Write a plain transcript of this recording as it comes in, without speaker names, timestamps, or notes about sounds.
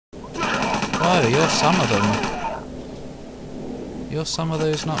Oh, you're some of them. You're some of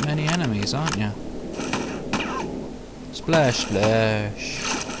those not many enemies, aren't you? Splash, splash.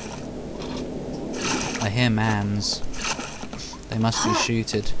 I hear mans. They must be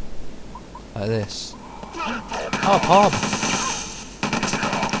shooted. Like this. Oh, pub!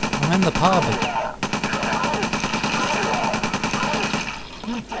 I'm in the pub.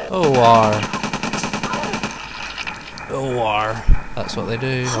 Oh, war. Oh, war. That's what they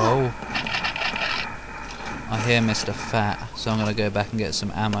do. Oh. I hear Mr. Fat, so I'm going to go back and get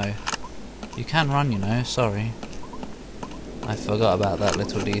some ammo. You can run, you know, sorry. I forgot about that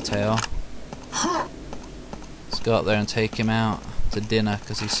little detail. Let's go up there and take him out to dinner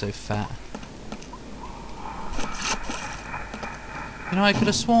because he's so fat. You know, I could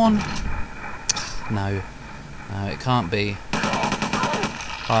have sworn... No. No, it can't be.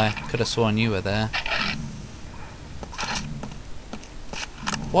 I could have sworn you were there.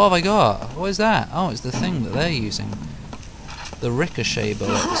 What have I got? What is that? Oh, it's the thing that they're using. The ricochet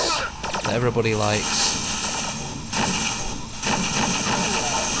bullets that everybody likes.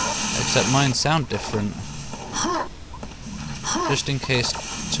 Except mine sound different. Just in case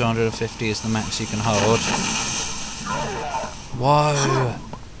 250 is the max you can hold. Whoa!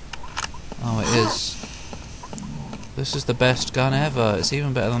 Oh, it is. This is the best gun ever. It's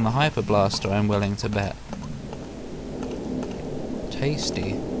even better than the Hyper Blaster, I'm willing to bet.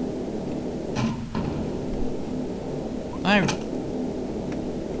 Tasty. No!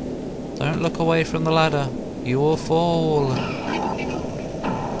 Don't look away from the ladder. You will fall.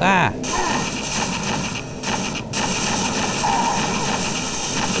 There!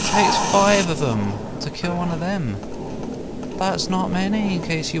 It takes 5 of them to kill one of them. That's not many, in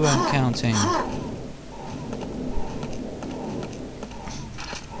case you weren't counting.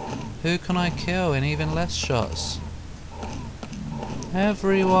 Who can I kill in even less shots?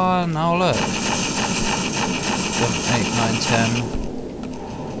 Everyone! Oh look! 7, 8, 9,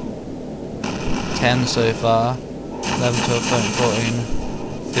 10. 10 so far. 11, 12,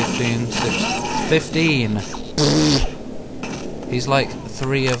 13, 14, 15, 16, 15! He's like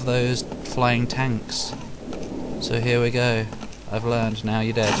 3 of those flying tanks. So here we go. I've learned, now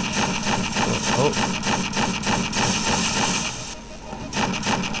you're dead. Oh.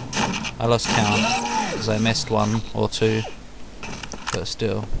 I lost count, because I missed 1 or 2. But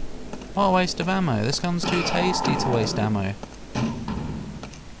still. What a waste of ammo. This gun's too tasty to waste ammo.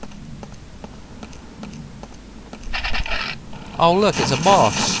 Oh look, it's a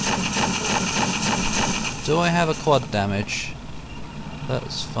boss! Do I have a quad damage?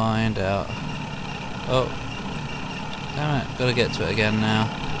 Let's find out. Oh. Damn it, gotta get to it again now.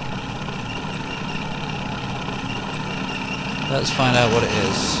 Let's find out what it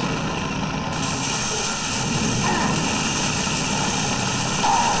is.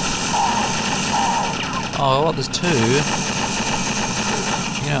 Oh, what, there's 2? You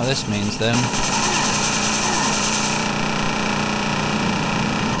know what this means then.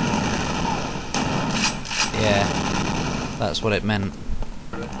 Yeah, that's what it meant.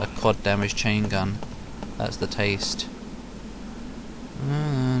 A quad damage chain gun. That's the taste.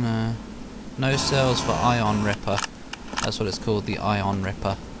 No sales for Ion Ripper. That's what it's called, the Ion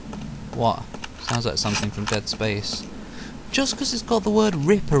Ripper. What? Sounds like something from Dead Space. Just because it's got the word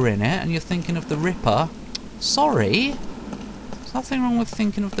Ripper in it and you're thinking of the Ripper, sorry. There's nothing wrong with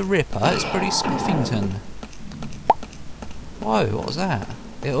thinking of the Ripper, it's pretty Spiffington. Whoa, what was that?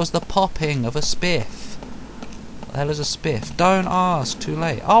 It was the popping of a spiff. What the hell is a spiff? Don't ask, too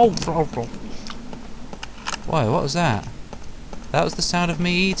late. Oh! Whoa, what was that? That was the sound of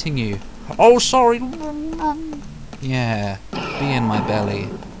me eating you. Oh, sorry! Yeah, be in my belly.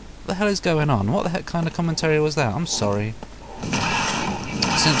 What the hell is going on? What the heck kind of commentary was that? I'm sorry.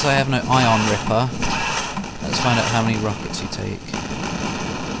 Since I have no Ion Ripper, let's find out how many rockets you take.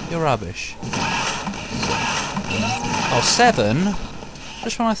 You're rubbish. Oh, 7?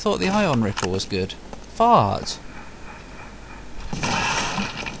 Just when I thought the Ion Ripper was good. Fart!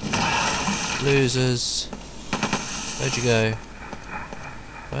 Losers. Where'd you go?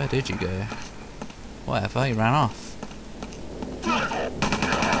 Where did you go? Whatever, you ran off.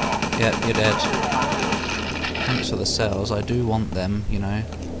 Yep, you're dead. Thanks for the cells, I do want them, you know.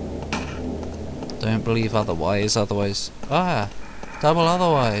 Don't believe otherwise, otherwise... Ah! Double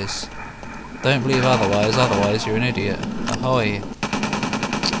otherwise! Don't believe otherwise, otherwise you're an idiot. Ahoy!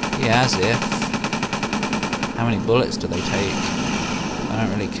 Yeah, as if. How many bullets do they take? I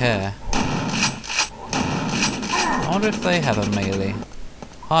don't really care. I wonder if they have a melee.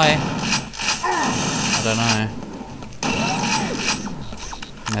 Hi! I don't know.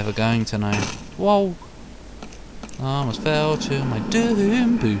 Never going to know. Whoa! I almost fell to my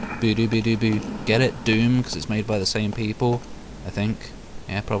doom. Boo, boo, doo, boo, doo, boo. Get it? Doom, because it's made by the same people, I think.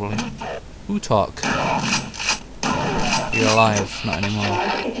 Yeah, probably. Utok. You're alive, not anymore.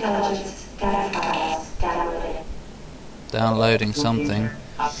 Downloading something.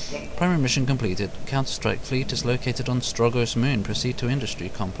 Primary mission completed. Counter-Strike fleet is located on Strogos moon. Proceed to industry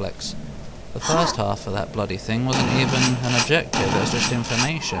complex. The first half of that bloody thing wasn't even an objective, it was just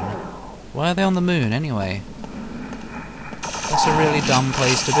information. Why are they on the moon, anyway? That's a really dumb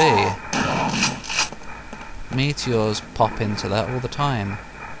place to be. Meteors pop into that all the time.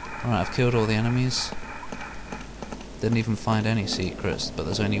 Alright, I've killed all the enemies. Didn't even find any secrets, but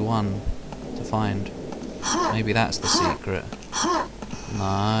there's only one to find. Maybe that's the secret.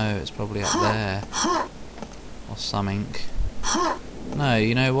 No, it's probably up there. Or something. No,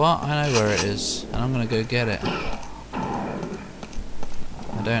 you know what? I know where it is, and I'm gonna go get it. I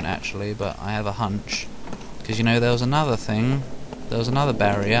don't actually, but I have a hunch. Because you know there was another thing. There was another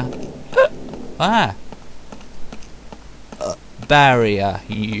barrier. Ah! Barrier!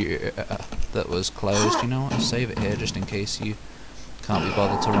 Yeah! That was closed. You know what? I'll save it here just in case you can't be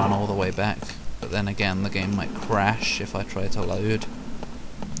bothered to run all the way back. But then again, the game might crash if I try to load.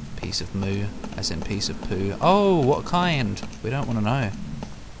 Piece of moo, as in piece of poo. Oh, what kind? We don't want to know.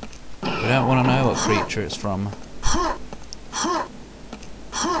 We don't want to know what creature it's from.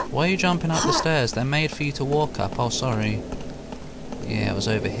 Why are you jumping up the stairs? They're made for you to walk up. Oh, sorry. Yeah, it was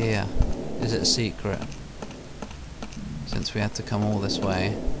over here. Is it a secret? Since we had to come all this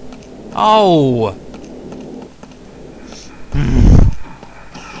way. Oh!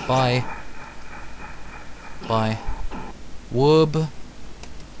 Bye. Bye. Whoop.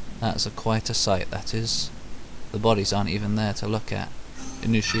 That's quite a sight, that is. The bodies aren't even there to look at.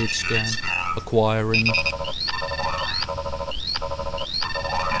 Initiate scan. Acquiring.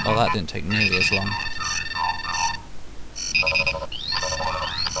 Oh, that didn't take nearly as long.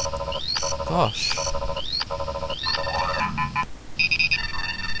 Gosh.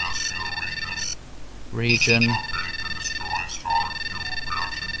 Region.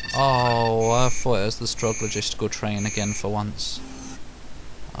 Oh, I thought it was the Strog logistical train again for once.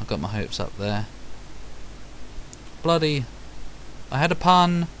 I got my hopes up there. Bloody. I had a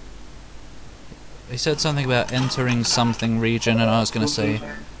pun. He said something about entering something region, and I was going to say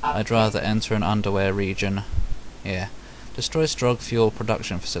I'd rather enter an underwear region. Yeah. Destroy Strog fuel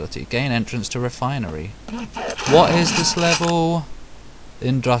production facility. Gain entrance to refinery. What is this level?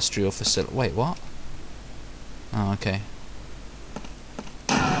 Industrial facility. Wait, what? Oh, okay.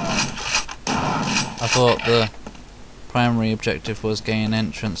 I thought the primary objective was gain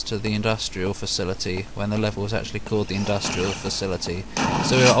entrance to the industrial facility when the level was actually called the industrial facility.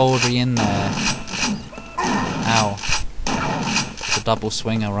 So we were already in there. Ow. It's a double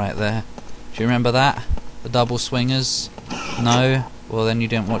swinger right there. Do you remember that? The double swingers? No? Well then you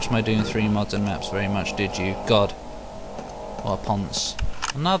didn't watch my Doom 3 mods and maps very much, did you? God. What a ponce.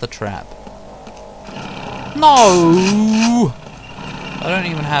 Another trap. No! I don't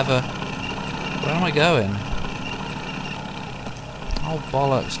even have a... Where am I going? Oh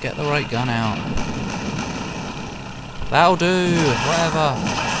bollocks, get the right gun out. That'll do, whatever.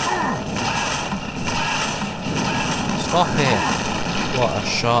 Stop it. What a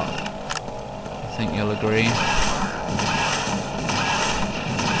shot. I think you'll agree.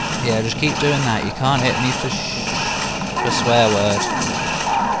 Yeah, just keep doing that. You can't hit me for swear word.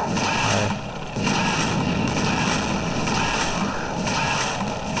 No.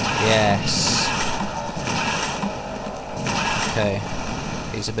 Yes. Okay.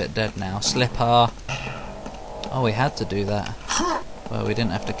 He's a bit dead now. Slipper! Oh, we had to do that. Well, we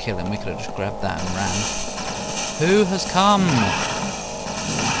didn't have to kill him. We could have just grabbed that and ran. Who has come?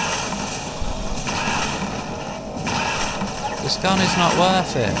 This gun is not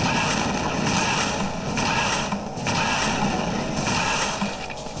worth it.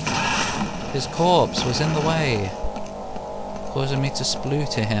 His corpse was in the way, causing me to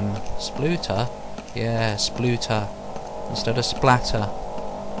splooter him. Splooter? Yeah, splooter. Instead of splatter.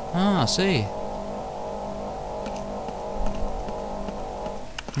 Ah, I see.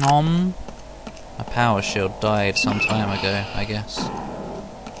 Nom. My power shield died some time ago, I guess.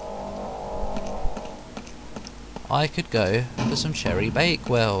 I could go for some cherry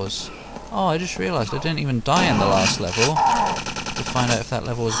bakewells. Oh, I just realised I didn't even die in the last level to find out if that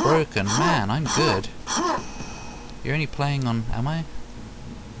level was broken. Man, I'm good. You're only playing on... am I?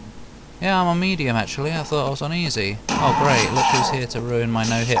 Yeah, I'm on medium actually. I thought I was on easy. Oh great, look who's here to ruin my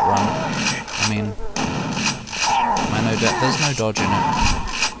no-hit run. I mean... there's no dodge in it.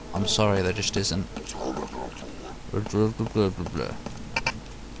 I'm sorry, there just isn't.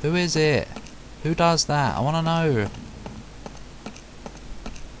 Who is it? Who does that? I want to know.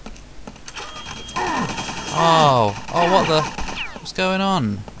 Oh, what the? What's going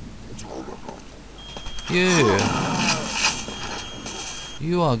on?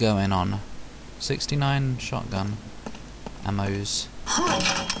 You are going on. 69 shotgun ammos.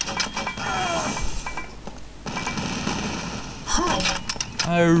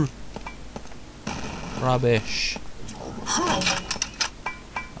 Oh, rubbish.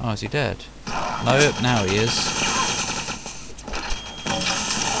 Oh, is he dead? Nope, now he is.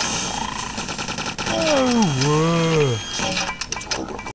 Oh,